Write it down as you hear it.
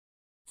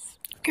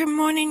Good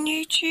morning,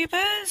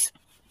 YouTubers.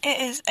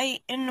 It is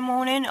 8 in the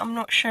morning. I'm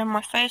not showing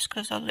my face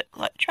because I look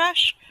like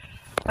trash,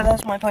 but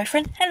that's my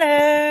boyfriend.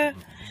 Hello.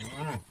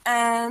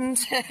 And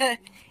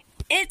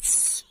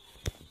it's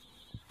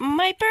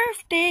my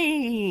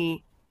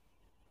birthday.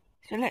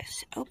 So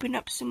let's open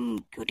up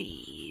some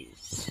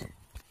goodies.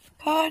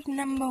 Card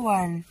number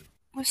 1.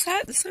 What's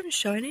that? The sun's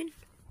shining.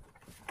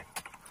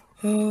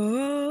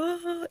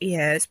 Oh,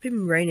 yeah, it's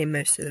been raining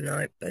most of the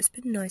night, but it's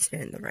been nice here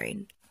in the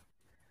rain.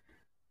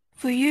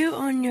 For you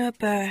on your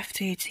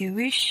birthday, to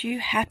wish you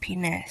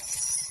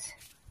happiness.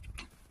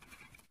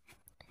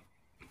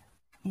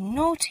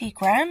 Naughty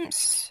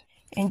Gramps,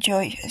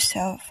 enjoy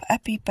yourself.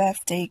 Happy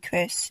birthday,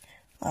 Chris.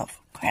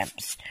 Love,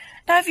 Gramps.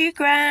 Love you,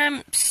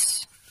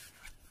 Gramps.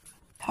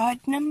 Card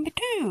number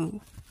 2.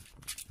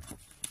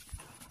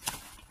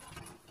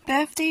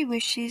 Birthday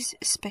wishes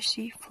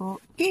especially for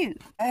you.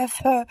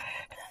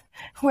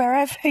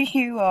 Wherever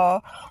you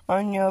are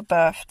on your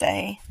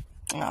birthday.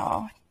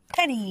 Oh,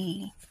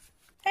 Teddy.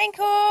 Thank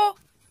you.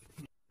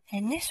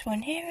 And this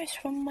one here is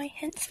from my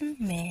handsome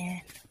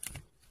man.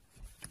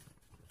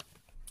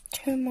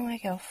 To my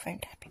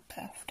girlfriend, happy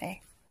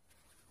birthday.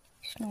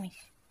 It's nice.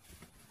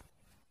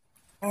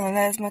 Oh,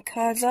 there's my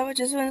cards. I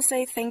just want to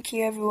say thank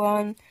you,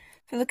 everyone,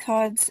 for the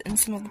cards and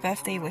some of the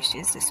birthday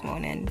wishes this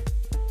morning.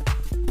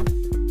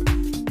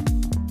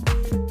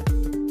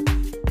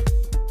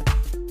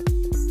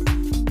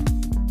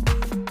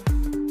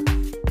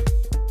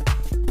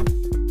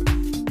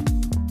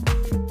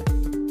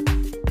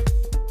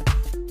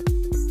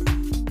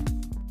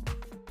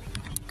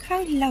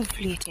 How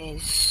lovely it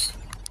is.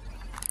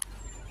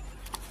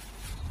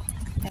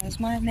 There's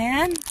my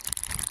man.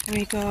 And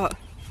we got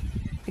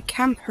the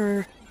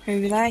camper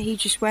over there. He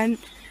just went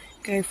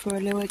go for a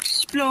little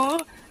explore.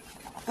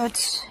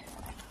 But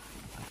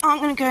I'm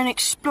gonna go and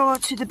explore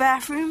to the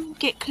bathroom,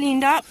 get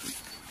cleaned up,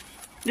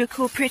 look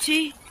all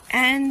pretty,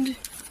 and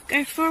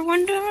go for a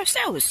wander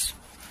ourselves.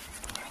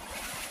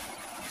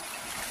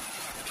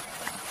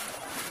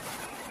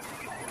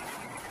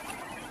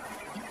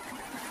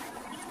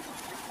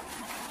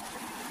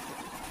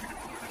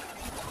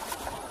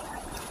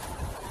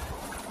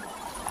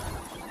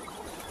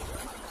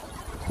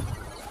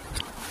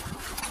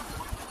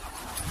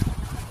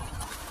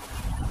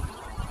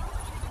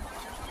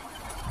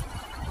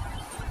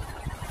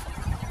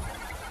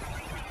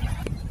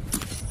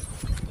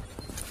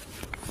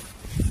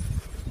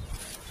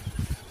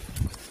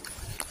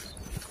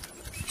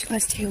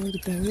 Let's hear all the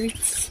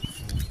birds.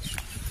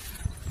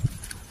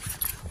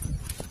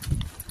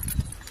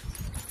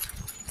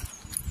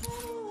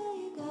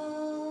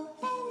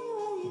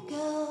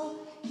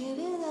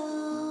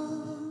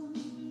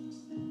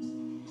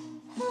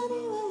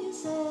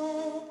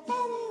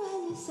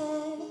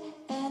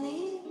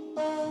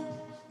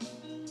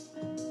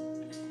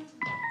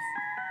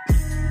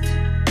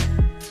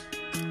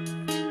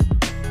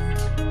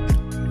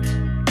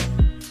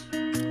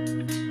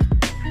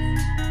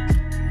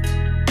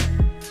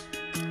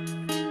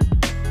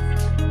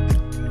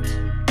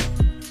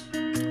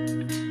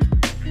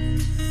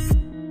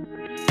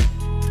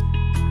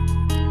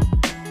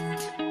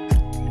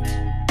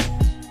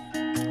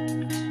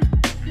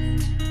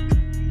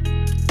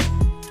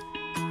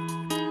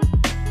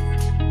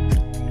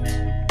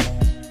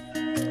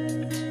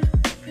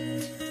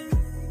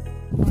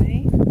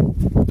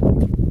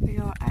 We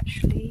are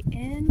actually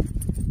in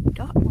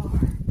Dartmoor,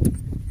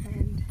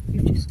 and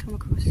we've just come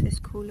across this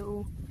cool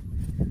little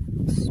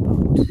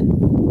spot.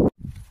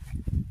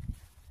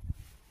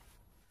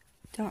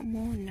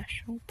 Dartmoor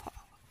National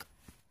Park.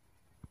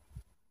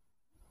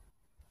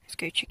 Let's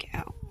go check it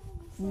out.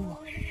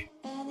 Whoosh.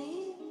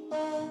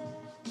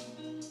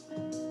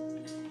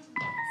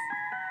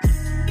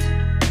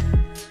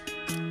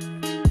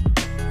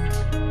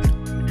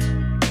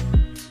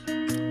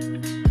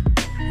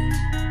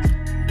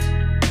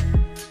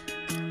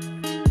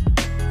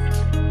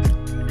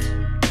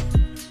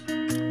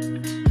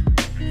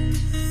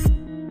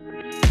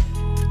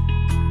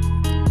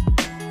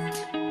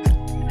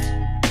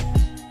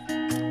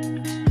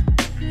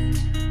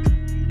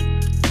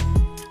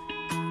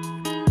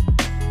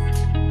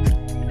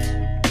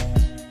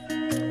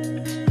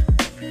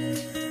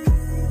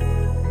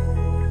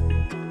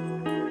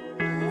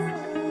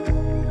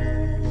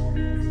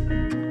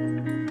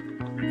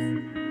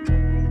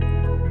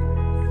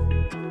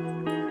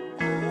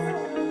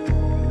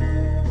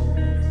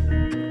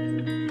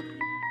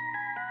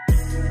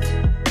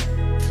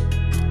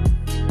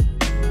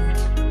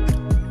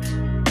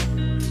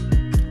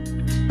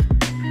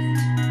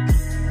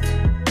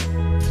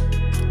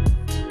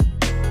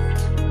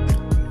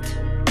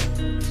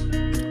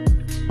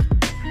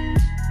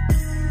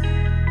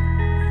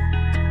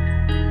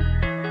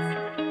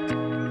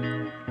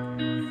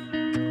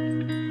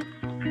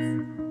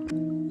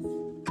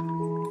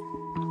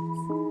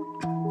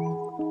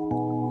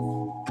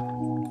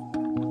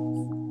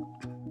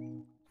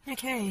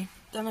 Okay,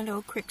 done a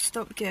little quick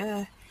stop to get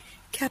a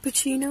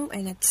cappuccino,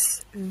 and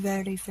it's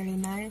very, very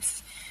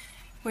nice.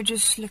 We're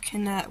just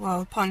looking at,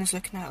 well, partner's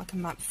looking at like a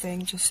map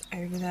thing just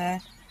over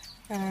there,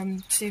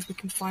 See if we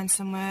can find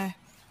somewhere,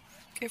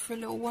 go for a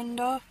little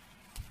wander,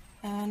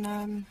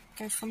 and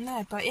go from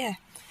there. But yeah,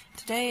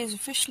 today is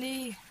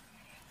officially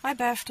my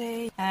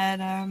birthday,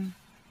 and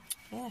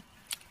yeah,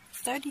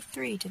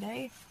 33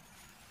 today.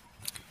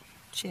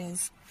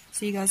 Cheers.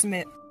 See you guys in a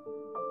bit.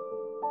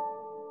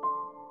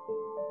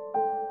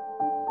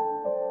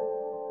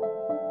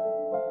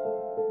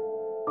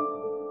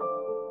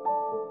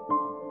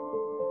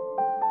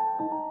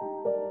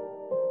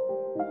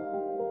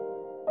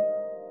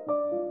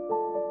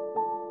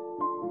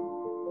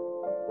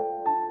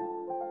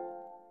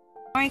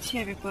 Righty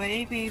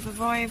everybody, we've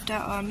arrived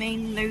at our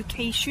main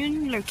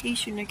location,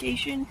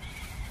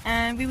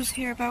 and we was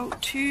here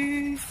about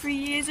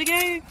 2-3 years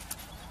ago.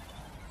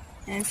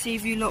 And see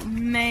if you lot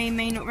may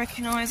not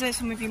recognise it.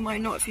 Some of you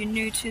might not if you're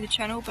new to the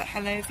channel, but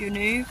hello if you're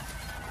new.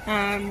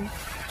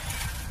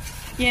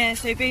 Yeah,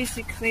 so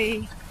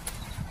basically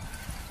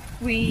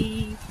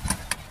we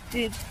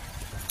did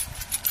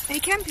a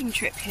camping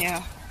trip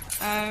here.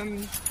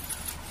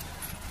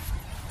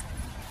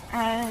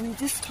 And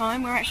this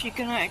time we're actually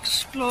going to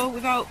explore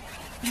without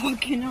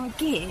lugging our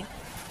gear.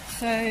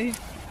 So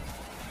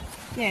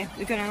yeah,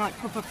 we're going to like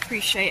proper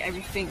appreciate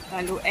everything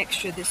a little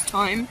extra this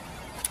time.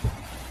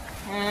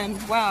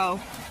 And wow,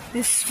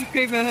 this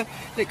river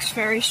looks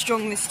very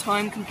strong this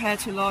time compared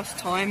to last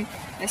time.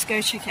 Let's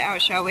go check it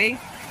out, shall we?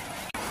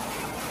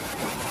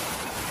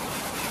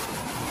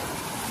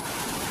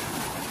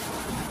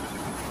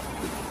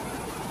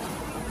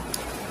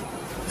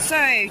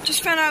 So,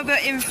 just found out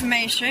about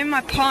information. My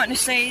partner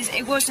says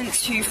it wasn't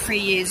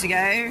 2-3 years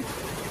ago.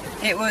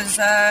 It was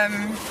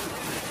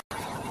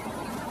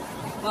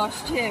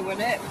last year,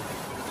 wasn't it?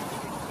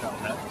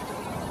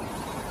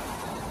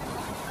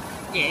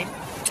 Yeah.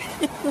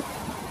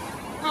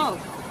 Oh,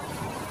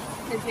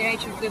 there's the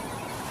age of the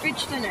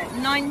bridge, isn't it?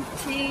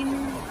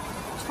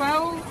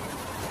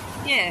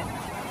 1912? Yeah.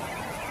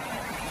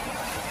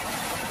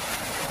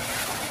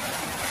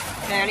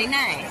 Very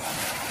nice.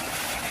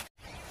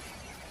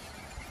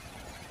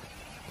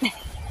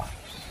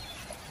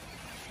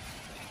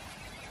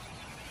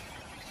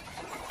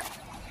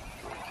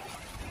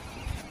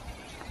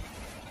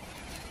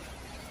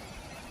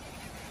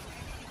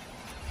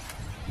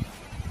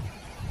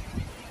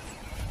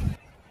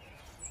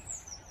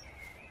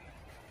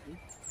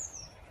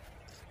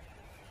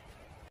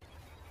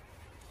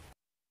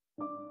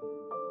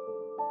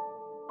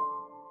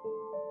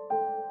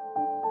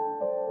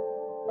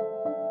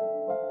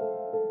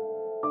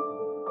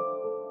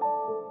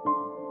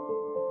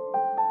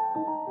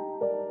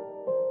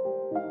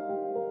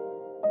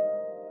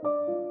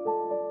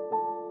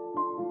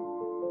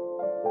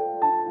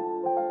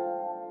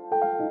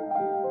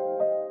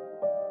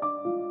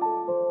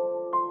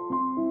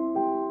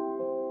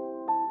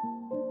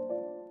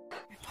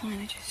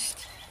 I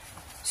just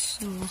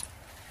saw a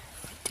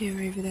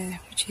deer over there,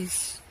 which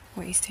is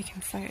what he's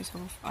taking photos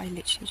of. I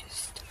literally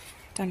just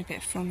done a bit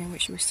of filming,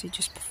 which you will see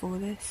just before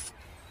this.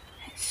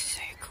 It's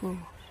so cool.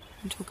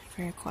 I'm talking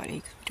very quietly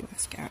because we don't want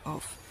to scare it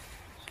off.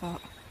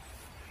 But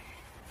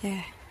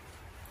yeah,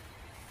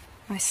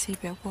 nice to see a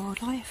bit of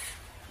wildlife.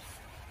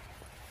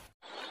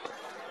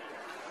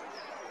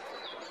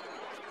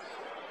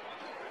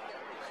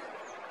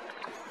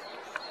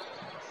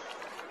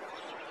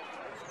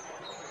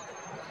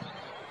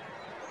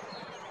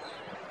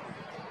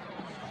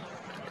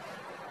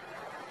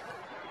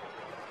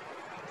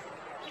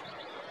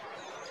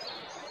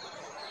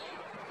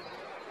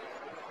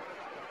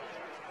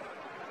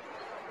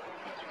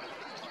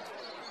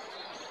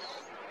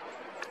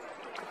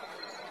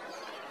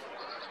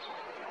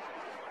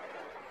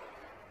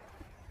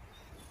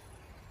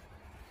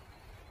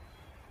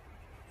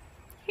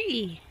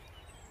 Hey,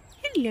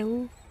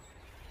 hello.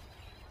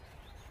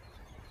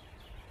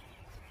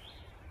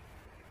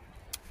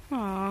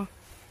 Aww.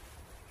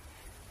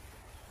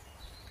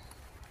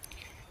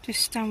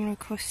 Just stumbled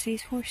across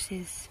these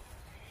horses.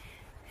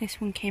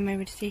 This one came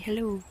over to say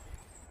hello.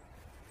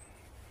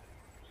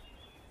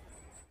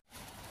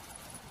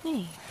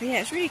 Hey, but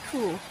yeah, it's really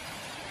cool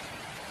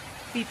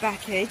to be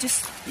back here. It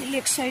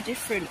looks so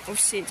different.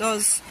 Obviously it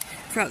does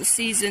throughout the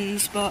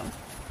seasons, but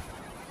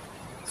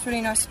it's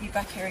really nice to be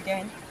back here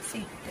again.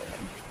 See,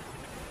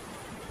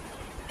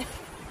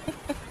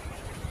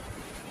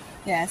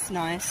 yeah, it's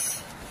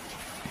nice.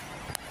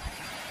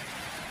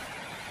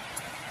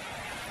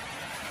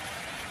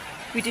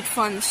 We did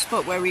find the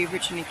spot where we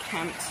originally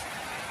camped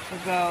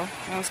as well.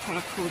 That was kind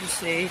of cool to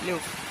see.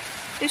 Little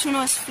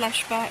nice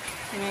flashback,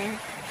 you know.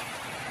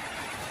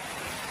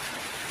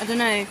 I don't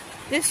know.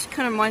 This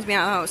kind of reminds me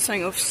of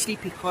something of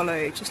Sleepy Hollow.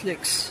 It just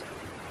looks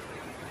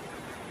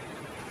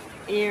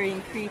eerie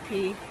and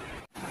creepy.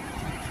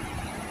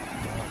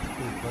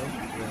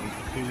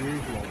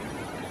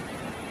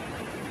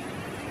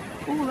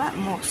 All that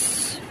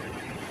moss.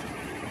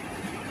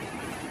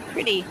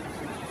 Pretty.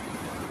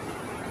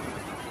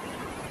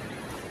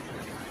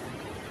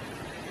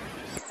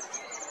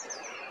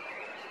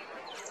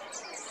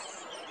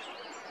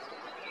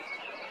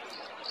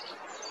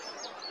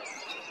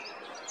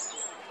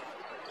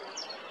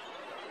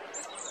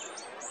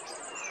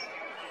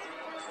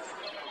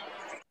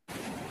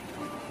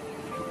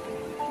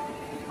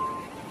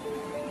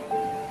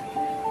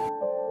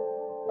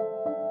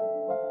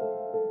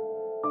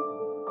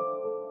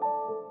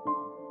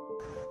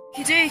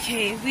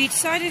 Okay, we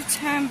decided to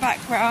turn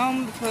back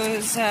round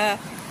because, to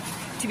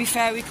be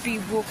fair, we could be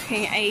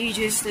walking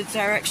ages the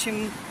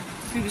direction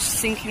we was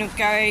thinking of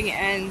going,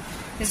 and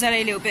there's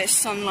only a little bit of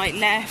sunlight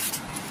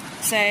left.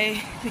 So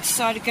we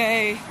decided to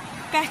go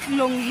back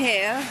along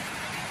here,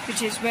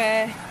 which is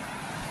where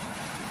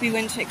we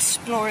went to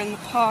explore in the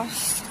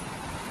past.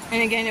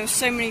 And again, there were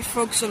so many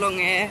frogs along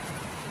here,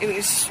 it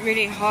was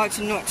really hard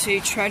to not to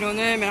tread on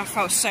them, and I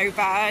felt so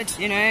bad,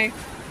 you know,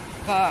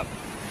 but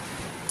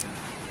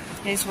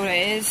it is what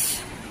it is.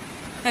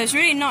 It was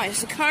really nice.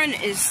 The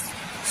current is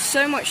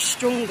so much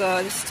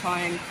stronger this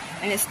time,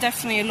 and it's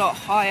definitely a lot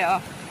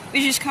higher,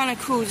 which is kind of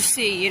cool to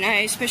see, you know,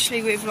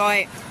 especially with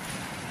like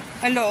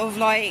a lot of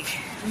like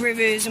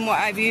rivers and what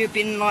have you have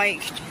been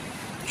like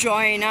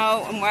drying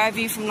out and what have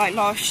you from like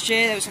last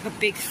year. There was like a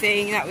big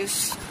thing that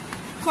was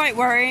quite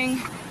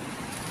worrying,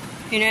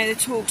 you know, the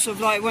talks of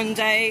like one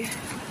day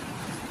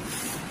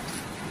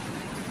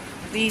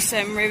these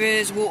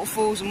rivers,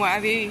 waterfalls and what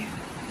have you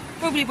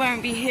probably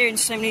won't be here in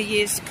so many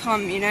years to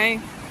come, you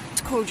know.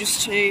 It's cool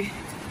just to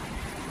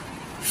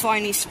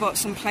find these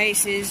spots and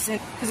places,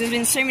 because there's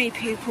been so many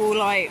people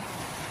like,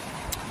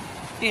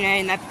 you know,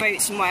 in their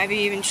boats and whatever,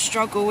 even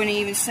struggle, and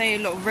even say a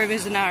lot of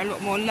rivers are now a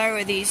lot more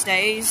lower these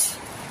days.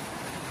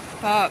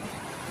 But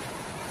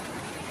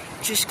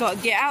just got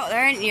to get out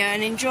there, ain't you,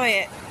 and enjoy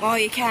it while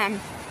you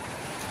can.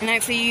 And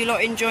hopefully you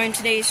lot enjoying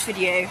today's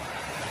video.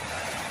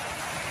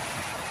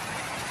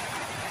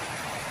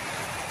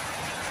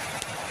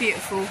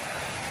 Beautiful.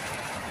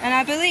 And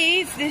I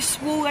believe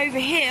this wall over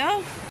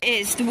here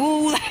is the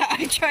wall that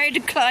I tried to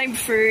climb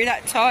through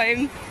that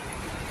time.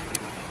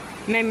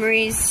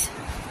 Memories.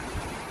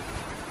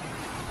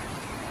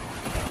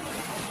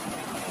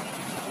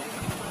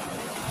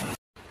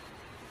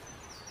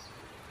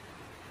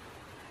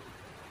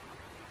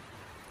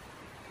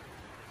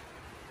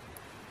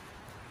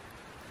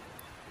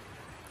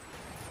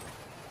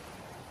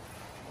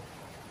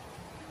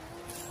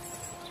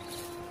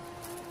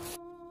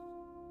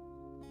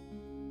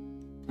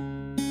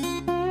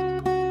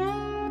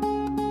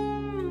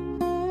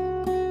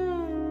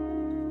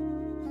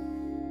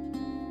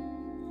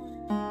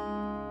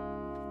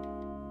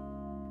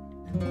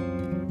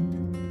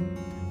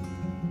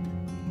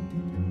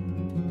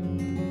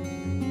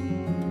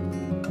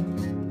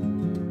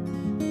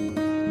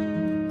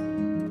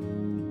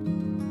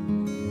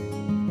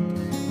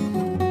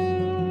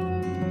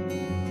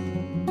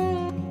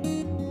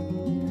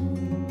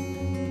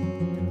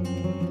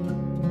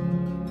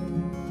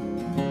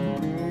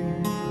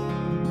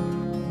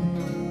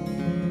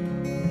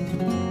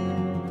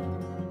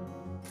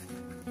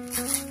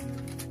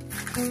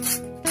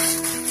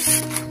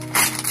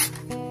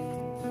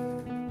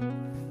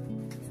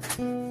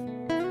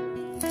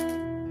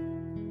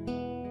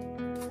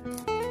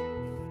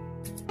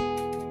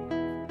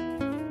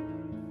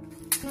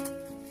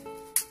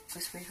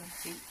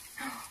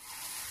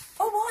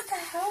 Oh, what the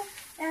hell?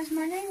 There's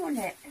my name on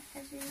it.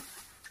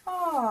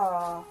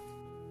 Oh.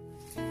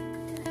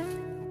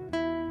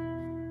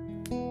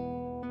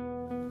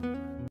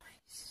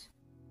 Nice.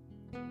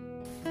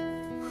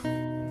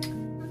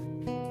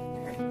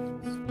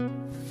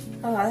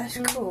 Oh, that's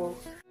cool.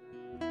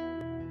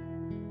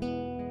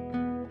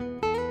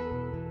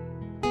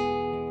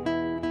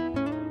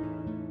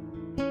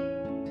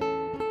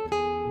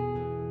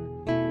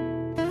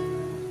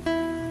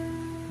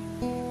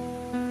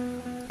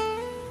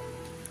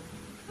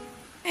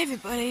 Hey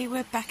everybody,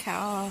 we're back at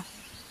our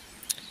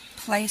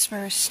place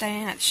where we're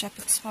staying at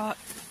Shepherd's Hut.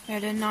 We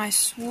had a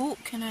nice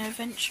walk and an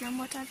adventure and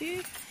what have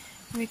you.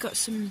 And we got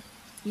some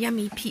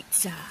yummy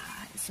pizza,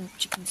 some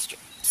chicken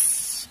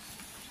strips,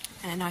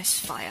 and a nice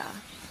fire.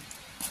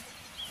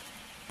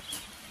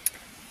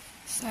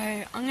 So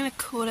I'm going to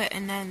call it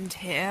an end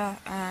here,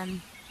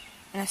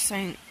 unless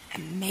something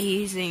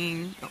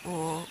amazing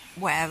or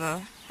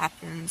whatever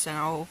happens, and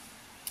I'll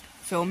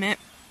film it.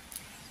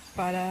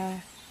 But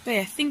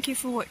yeah, thank you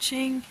for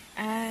watching,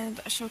 and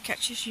I shall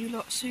catch you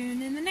lot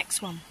soon in the next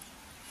one.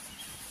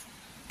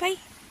 Bye!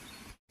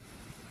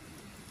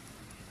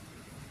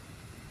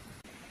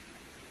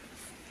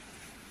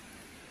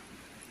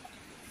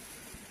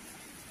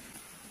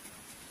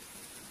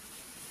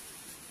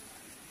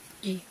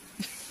 Yeah.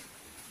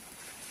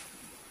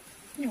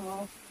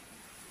 No.